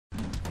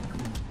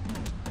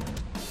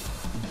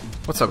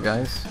What's up,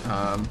 guys?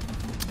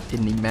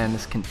 Indie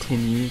Madness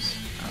continues.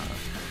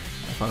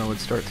 I thought I would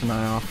start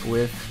tonight off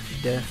with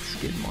Death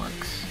Skid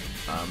Marks.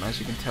 As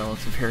you can tell,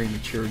 it's a very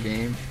mature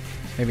game.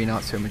 Maybe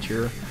not so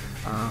mature,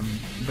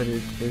 but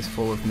it is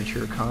full of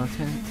mature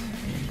content,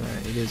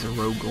 and it is a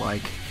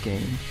roguelike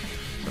game,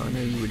 so I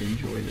know you would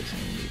enjoy this,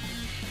 Andy.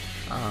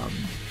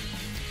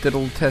 Did a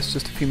little test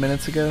just a few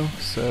minutes ago,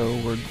 so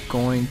we're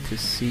going to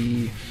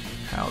see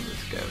how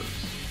this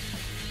goes.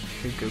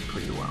 Should go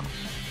pretty well.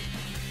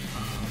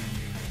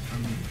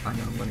 I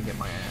know I'm going to get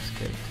my ass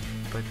kicked,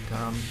 but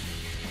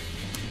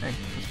hey,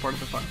 it's part of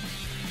the fun.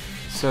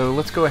 So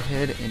let's go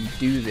ahead and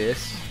do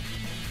this.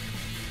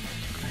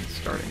 And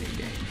start a new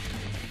game.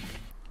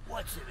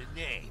 What's in a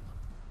name?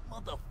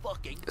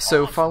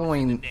 So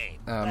following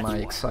my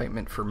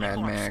excitement for Mad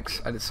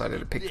Max, I decided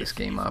to pick this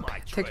game up.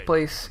 It takes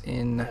place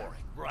in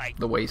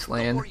the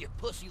wasteland,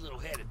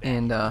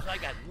 and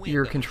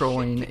you're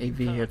controlling a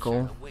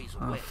vehicle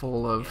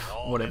full of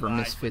whatever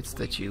misfits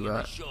that you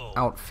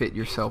outfit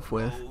yourself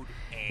with,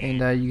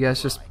 and you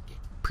guys just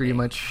pretty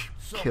much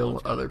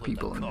kill other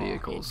people in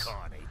vehicles.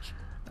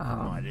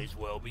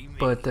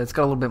 But it's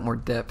got a little bit more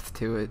depth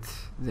to it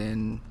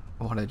than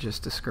what I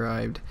just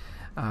described,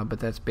 but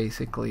that's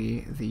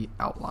basically the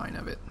outline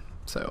of it.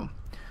 So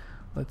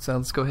let's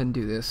go ahead and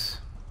do this,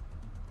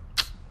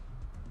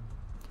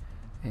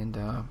 and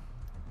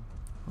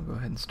we'll go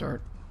ahead and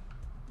start.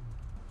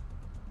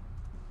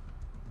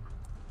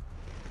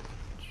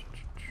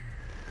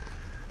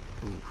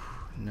 Oof,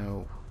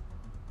 no.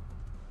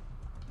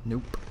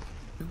 Nope.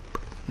 Nope.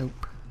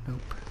 Nope.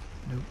 Nope.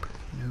 Nope.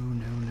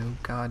 No.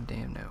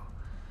 Goddamn no.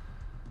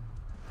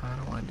 I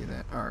don't want to do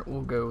that. Alright,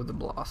 we'll go with the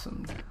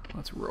Blossomed.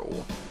 Let's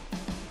roll.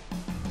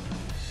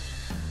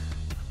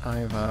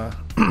 I've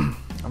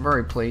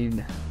already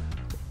played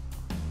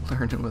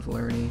Learning with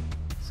Lerny,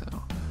 so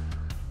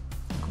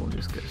I think we'll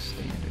just go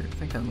standard. I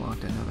think I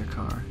unlocked another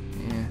car.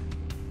 Yeah.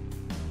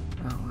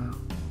 Oh wow.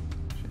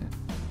 Shit.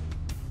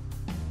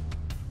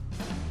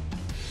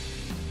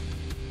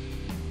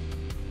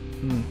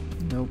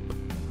 Nope.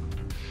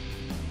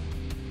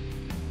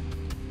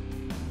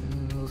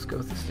 Let's go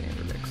with the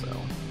standard XL.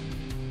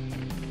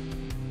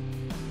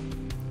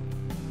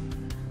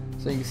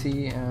 So you can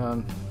see,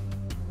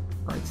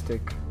 right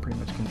stick pretty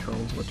much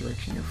controls what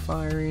direction you're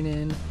firing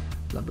in,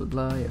 blah blah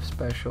blah. You have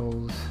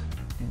specials,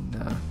 and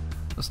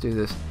let's do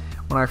this.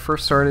 When I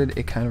first started,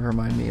 it kind of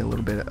reminded me a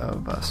little bit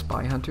of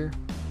Spy Hunter.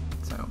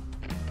 So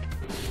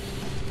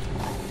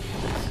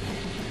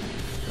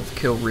let's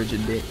kill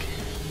Rigid Dick.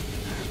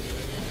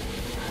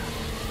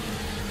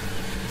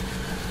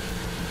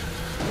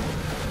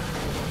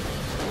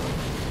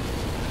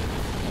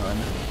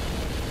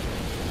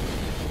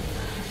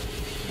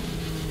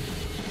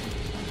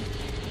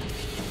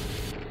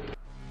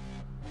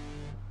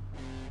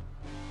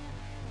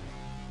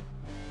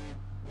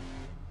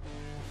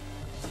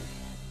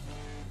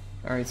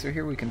 Alright, so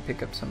here we can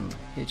pick up some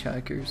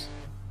hitchhikers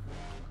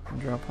and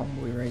drop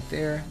homeboy right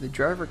there. The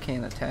driver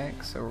can't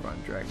attack, so we're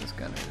going to drag this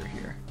gun over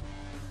here.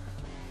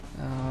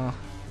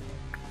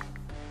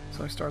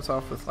 So it starts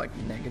off with like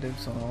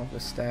negatives on all of the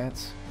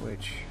stats,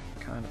 which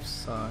kind of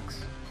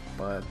sucks,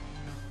 but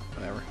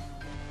whatever.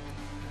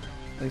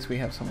 At least we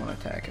have someone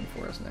attacking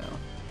for us now.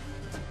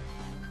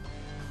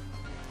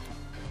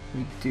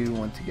 We do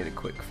want to get a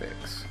quick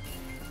fix.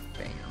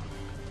 Bam.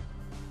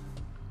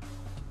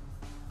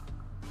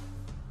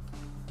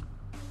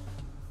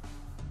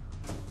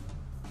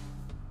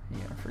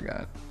 Yeah, I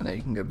forgot. And now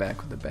you can go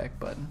back with the back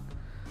button.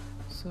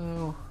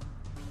 So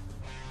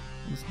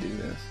let's do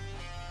this.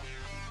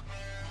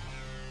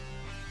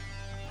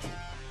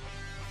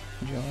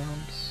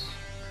 Jobs.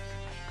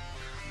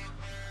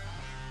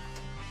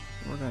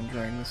 We're gonna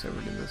drag this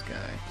over to this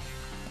guy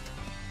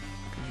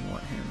because you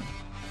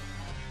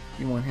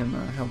want him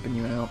helping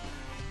you out,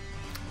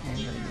 and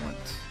you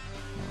want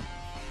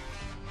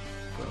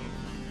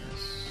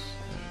bonus.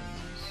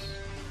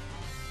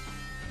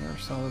 Never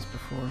saw this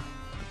before,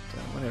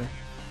 but whatever.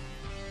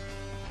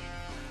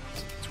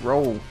 Let's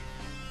roll.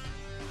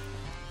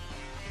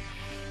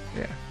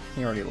 Yeah,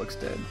 he already looks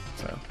dead,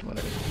 so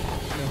whatever.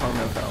 No harm,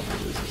 no foul if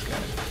we lose this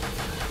guy.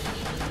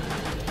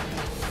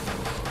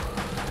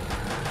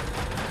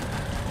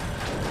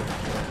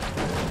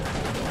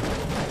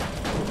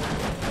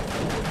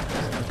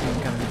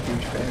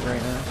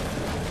 Right now.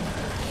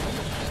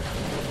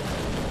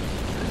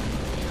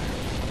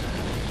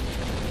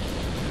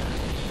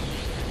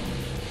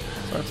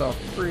 Starts off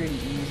pretty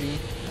easy,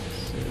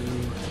 so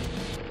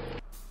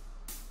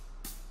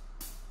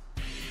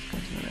let's go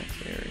to the next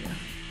area.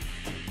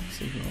 Let's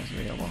see who else is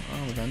available.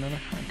 Oh, we got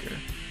another hiker.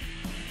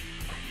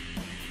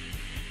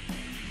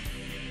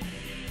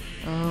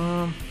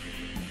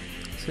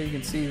 So you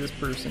can see this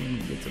person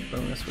gets a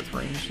bonus with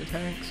ranged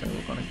attack, so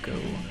we're gonna go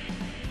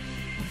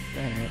with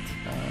that.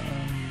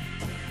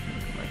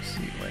 Look at my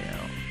seat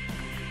layout.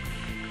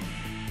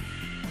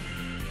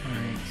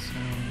 Alright, so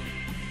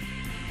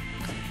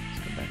let's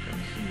go back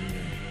over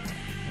here.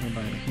 I'm gonna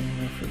buy the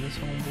hammer for this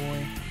homeboy.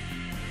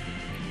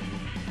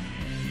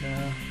 And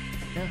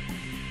yeah,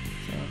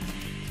 so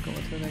let's go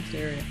into the next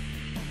area.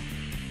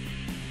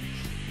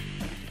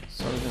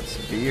 Sergeant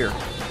Severe.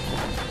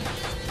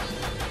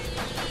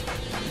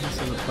 This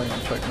is a play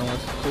on Chuck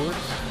Norris, of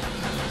course.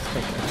 Let's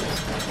take this.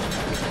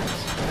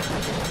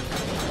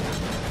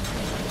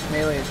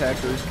 Melee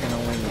attackers can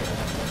only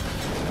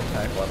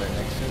attack while they're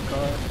next to a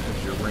car,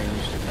 because your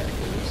ranged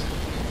attackers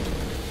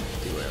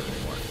do whatever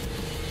they want.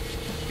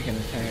 You can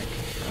attack,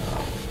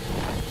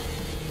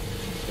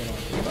 they don't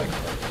have to be like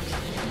focused.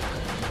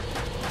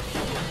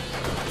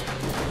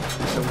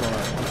 So we're going to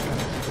kind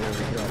of keep it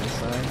over here on the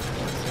side,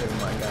 so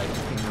my guy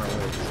can roll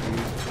over this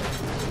dude.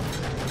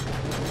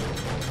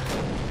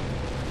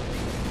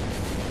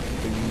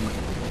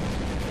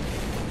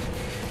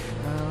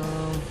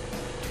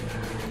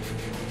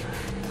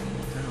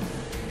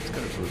 Let's go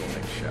to Brutal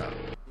next shot.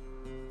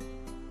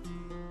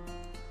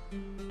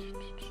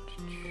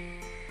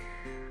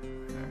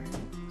 Alright,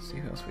 see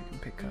who else we can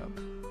pick up.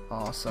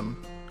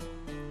 Awesome.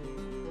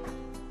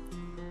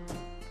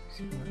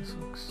 See how this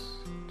looks.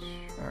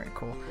 Alright,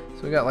 cool.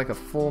 So we got like a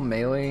full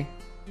melee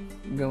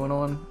going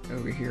on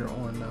over here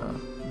on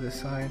this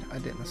side. I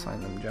didn't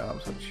assign them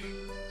jobs, which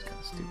is kind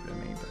of stupid of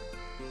me, but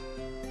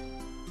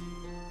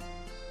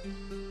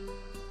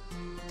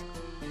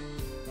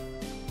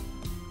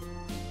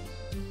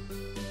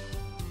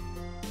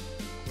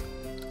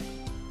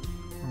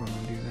we're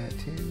going to do that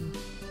too.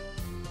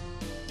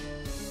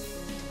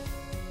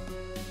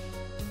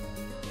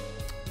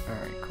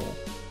 Alright, cool.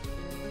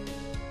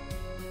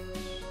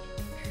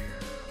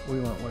 We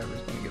want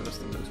whatever's going to give us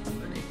the most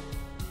money.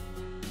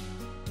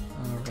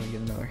 We're going to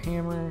get another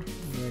hammer.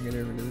 We're going to get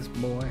over to this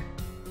boy.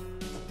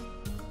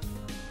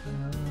 I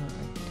don't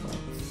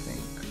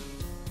think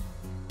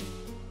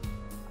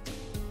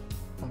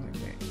we... Oh,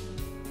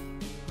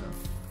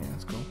 yeah,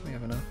 that's cool. We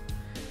have enough.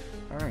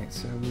 Alright,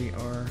 so we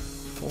are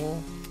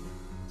full.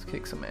 Let's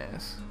kick some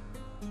ass.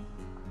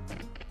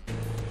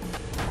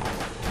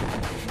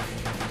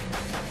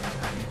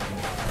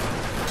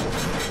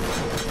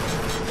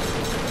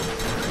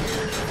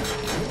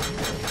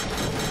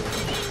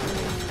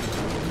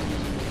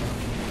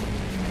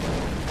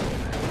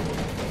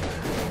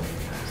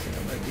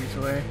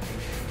 Away.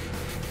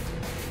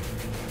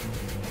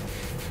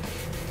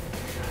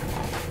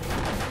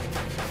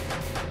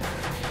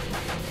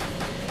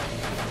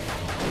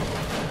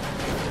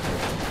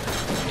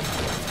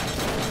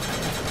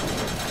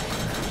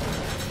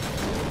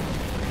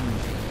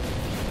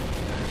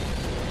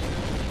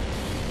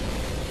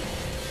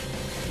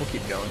 We'll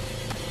keep going.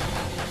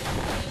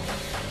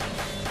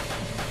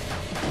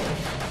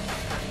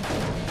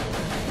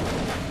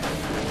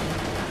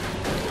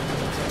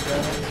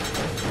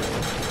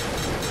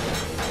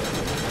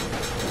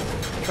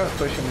 Try to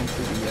push him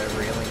into the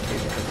railing too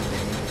because of the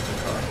damage to the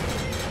car.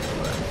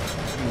 But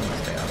you want to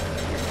stay out of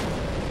that here,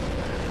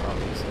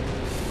 obviously.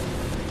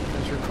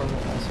 Because your car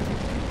will also be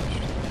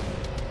damaged.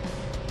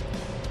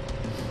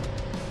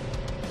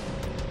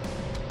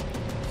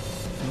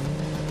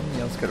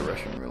 Yeah, let's go to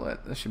Russian roulette.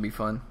 This should be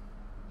fun.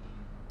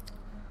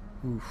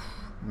 Oof,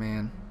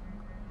 man.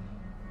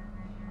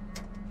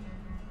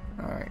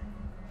 Alright.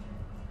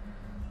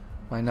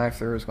 My knife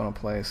thrower is going to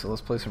play, so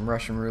let's play some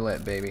Russian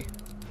roulette, baby.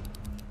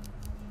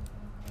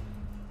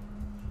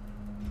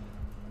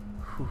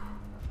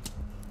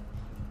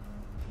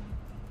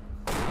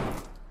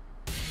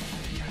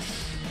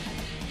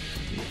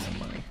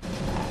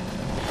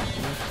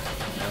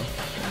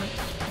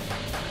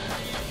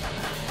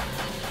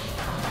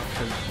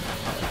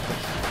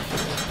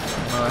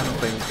 I haven't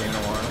played this game in a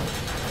while.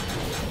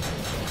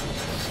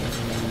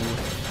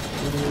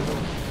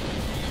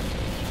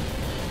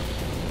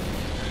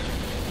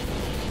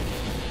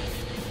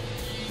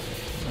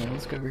 Alright,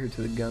 let's go over here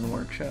to the gun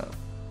workshop.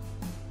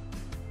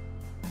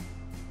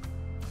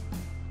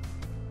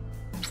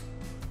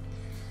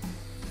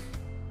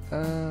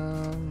 No.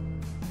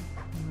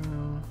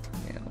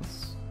 Yeah,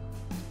 let's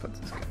put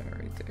this guy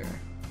right there.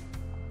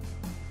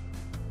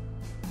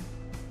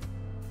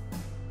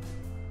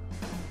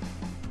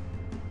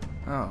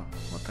 Oh,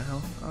 what the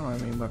hell? I don't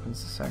have any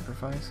weapons to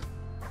sacrifice.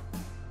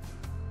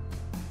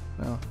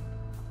 Well,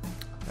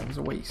 that was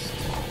a waste.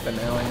 But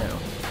now I know.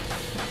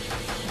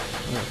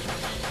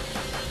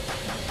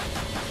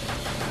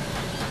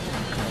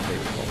 Come on,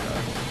 baby, hold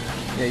on.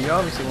 Yeah, you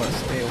obviously want to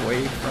stay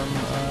away from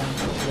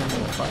when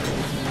the fire is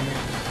in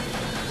here.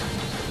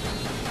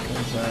 Because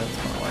it's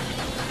not like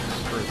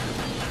screw the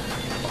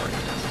party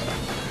and stuff.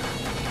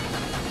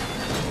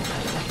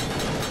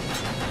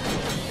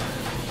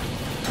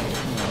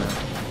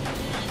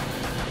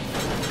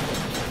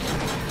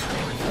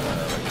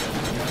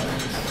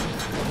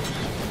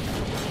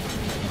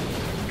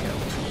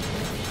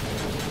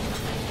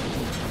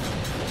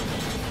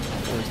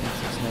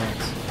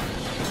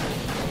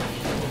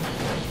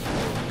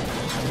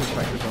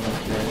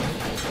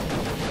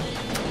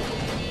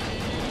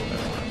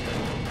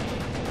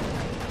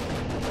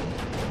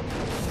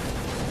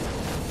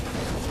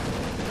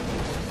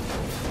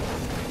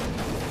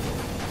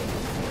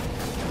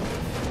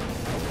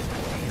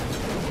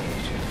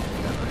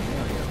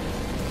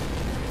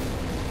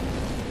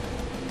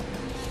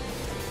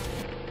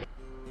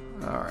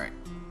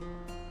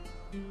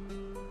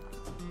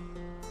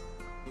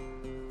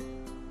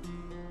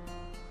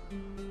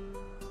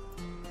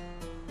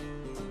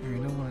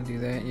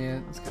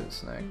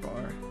 snack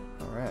bar.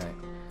 Alright.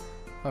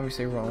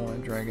 Obviously we're gonna want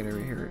to drag it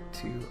over here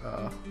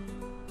to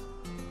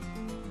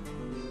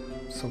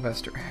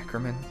Sylvester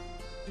Ackerman,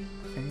 I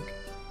think.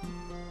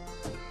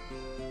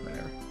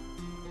 Whatever.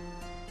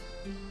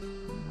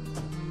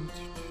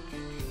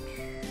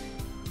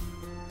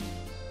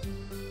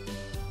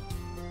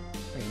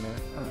 Wait a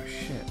minute. Oh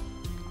shit.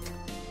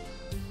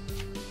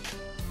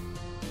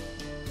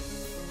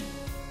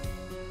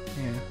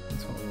 Yeah,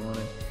 that's what we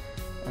wanted.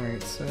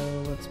 Alright, so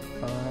let's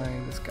buy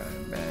this guy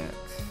a bat.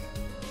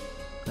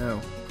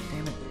 No,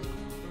 damn it.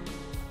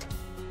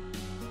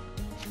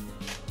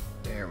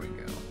 There we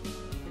go.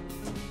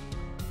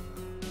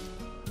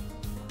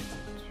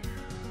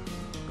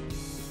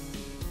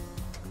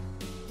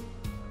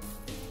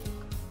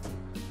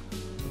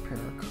 Repair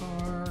a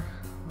car.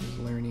 What does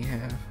Lerny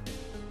have?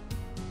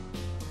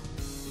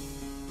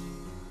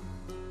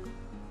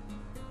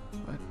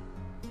 What?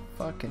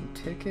 Fucking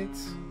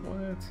tickets?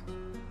 What?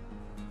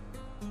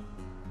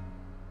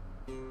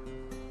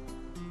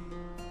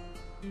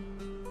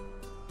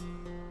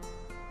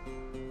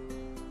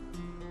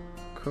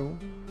 Cool.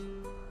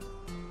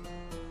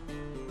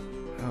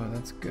 Oh,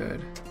 that's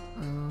good.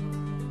 I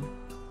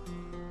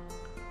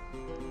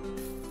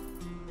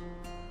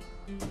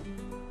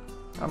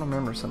don't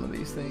remember some of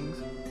these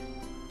things.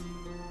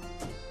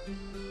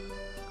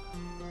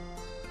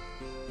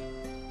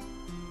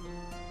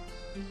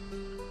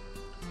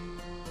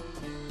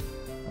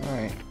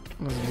 Alright,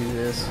 let's do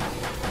this.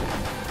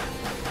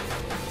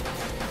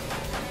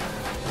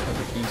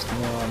 Over East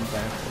Moron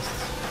Baptist.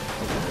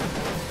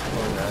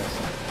 Hello guys.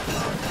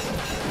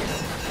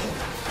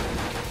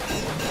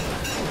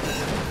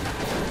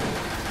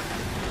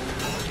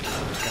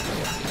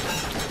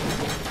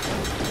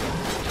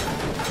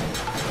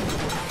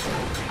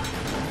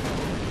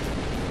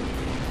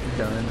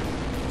 Done.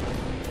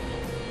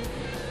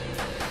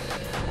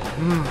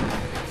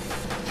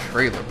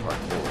 Trailer Park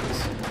Boys.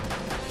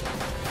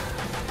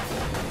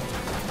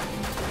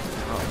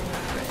 Oh,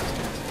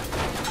 bastards.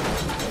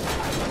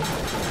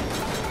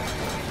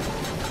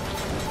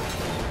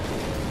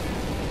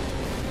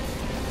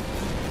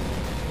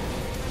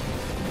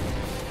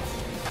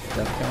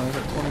 Death count is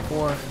at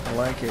 24. I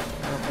like it.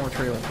 I want more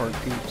Trailer Park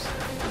peeps.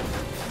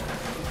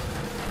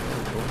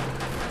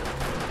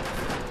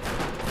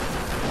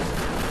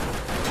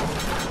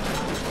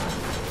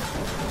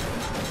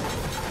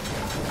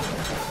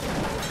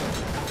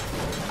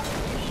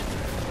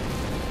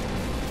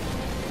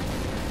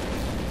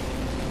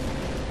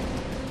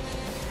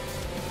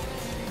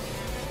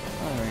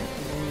 Alright,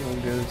 then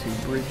we'll go to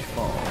Bridge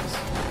Falls.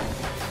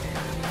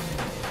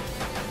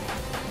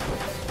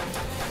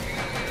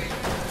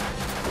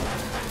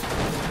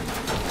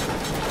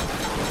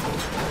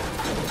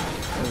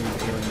 Those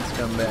alien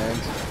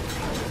scumbags.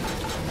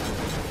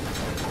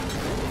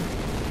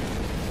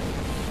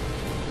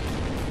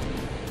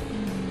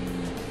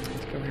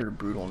 Let's go over here to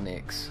Brutal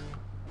Nick's.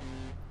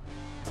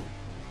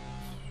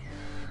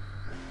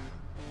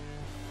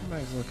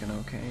 Everybody's looking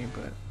okay,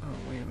 but oh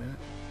wait a minute.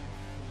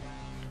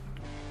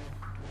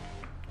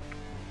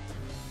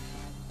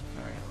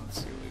 Alright, let's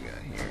see what we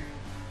got here.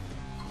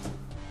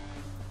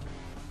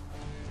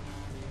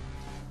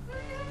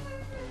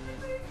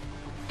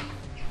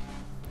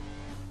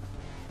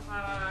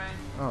 Hi.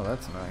 Oh,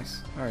 that's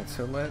nice. Alright,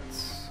 so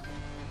let's...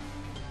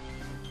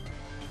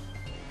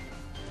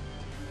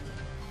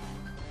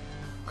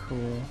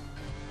 Cool.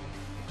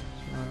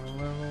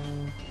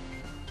 Level.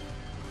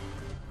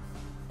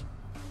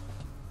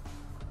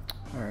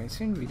 Alright,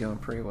 seem to be doing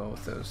pretty well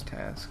with those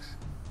tasks.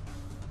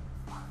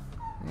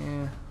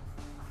 Yeah.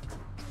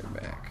 Let's go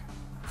back.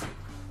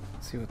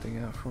 See what they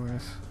got for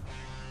us.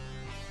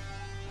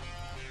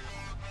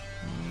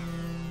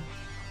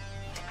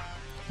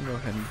 I'll go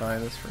ahead and buy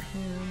this for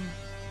him.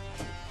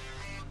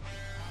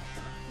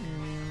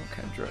 And what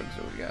kind of drugs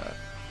do we got?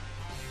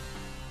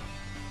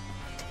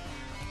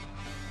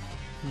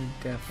 He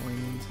definitely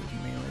needs his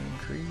melee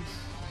increase.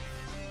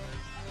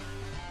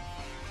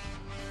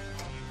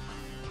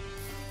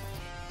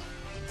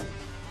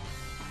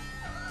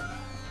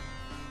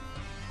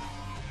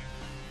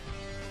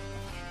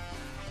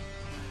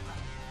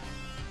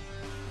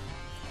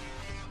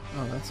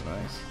 Oh, that's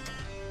nice.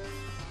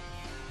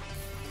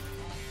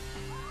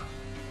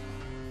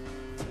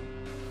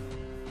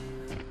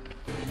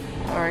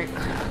 Alright,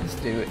 let's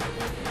do it.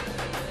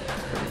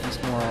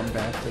 Just more on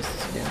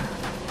Baptist again.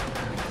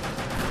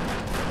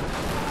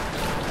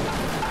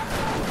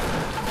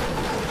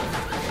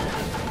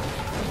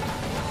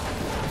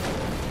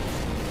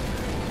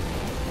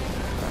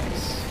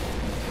 Nice.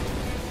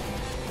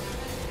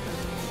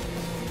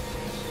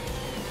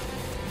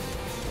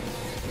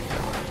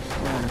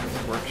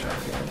 Workshop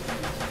again.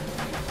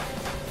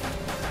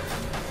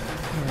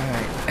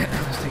 Alright,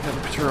 let's take up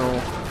the patrol.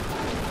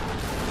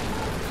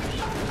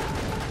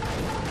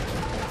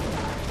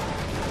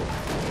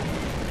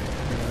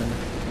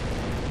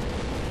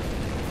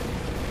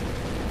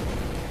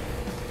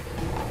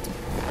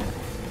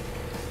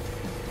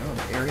 Oh,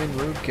 Aryan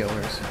road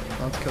killers.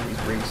 Let's kill these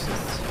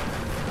racists.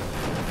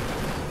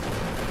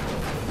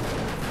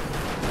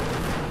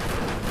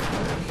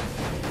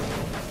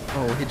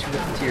 Oh, hit you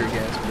with the tear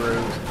gas,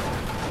 bros.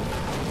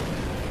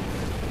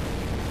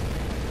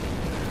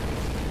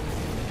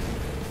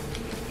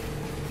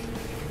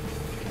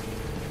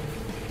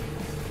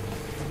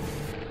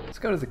 Let's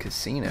go to the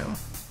casino.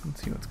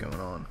 Let's see what's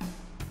going on.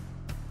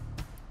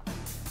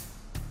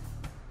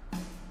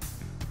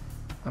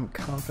 I'm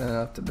confident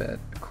enough to bet.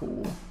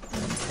 Cool.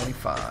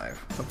 125.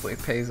 Hopefully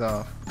it pays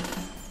off.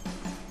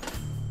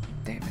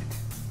 Damn it.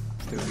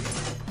 Let's do it again.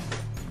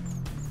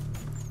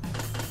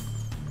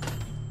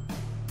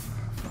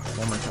 Fuck,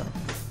 one more time.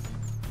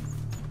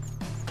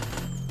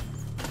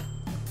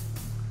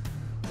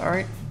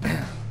 Alright.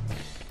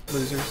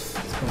 Losers.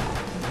 Let's go.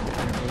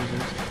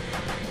 Losers.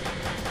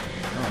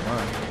 Oh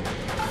my.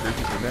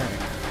 Groupies are back.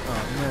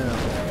 Oh no.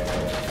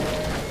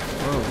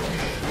 Whoa,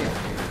 shit.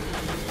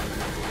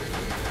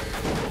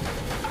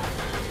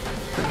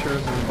 Pretty sure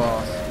this is the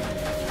boss.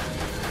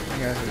 You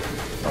guys are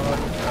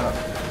fucked up.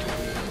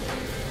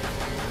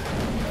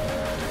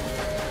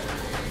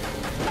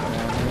 Come on,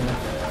 man.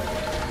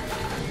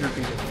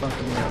 Groupies are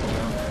fucking me up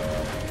now.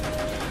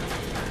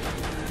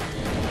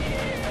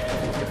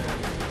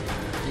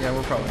 Yeah,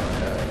 we're probably gonna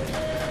die.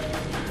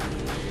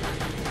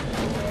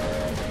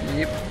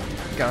 Yep.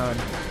 God.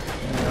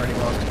 We already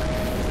lost it.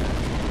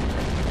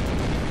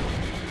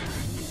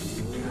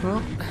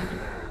 Well,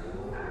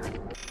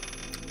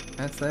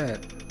 that's that.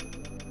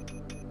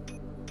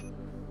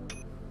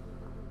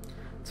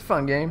 It's a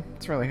fun game.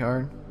 It's really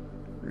hard.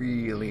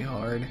 Really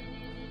hard.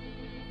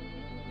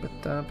 But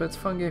it's a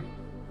fun game.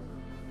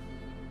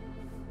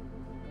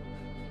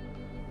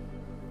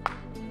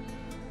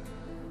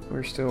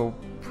 We're still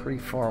pretty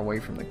far away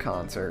from the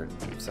concert,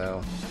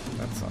 so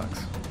that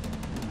sucks.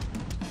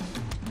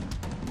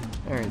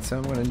 Alright, so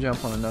I'm going to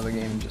jump on another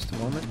game in just a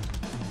moment.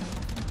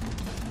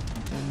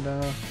 And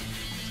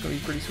it's going to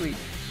be pretty sweet.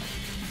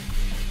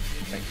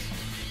 Thanks.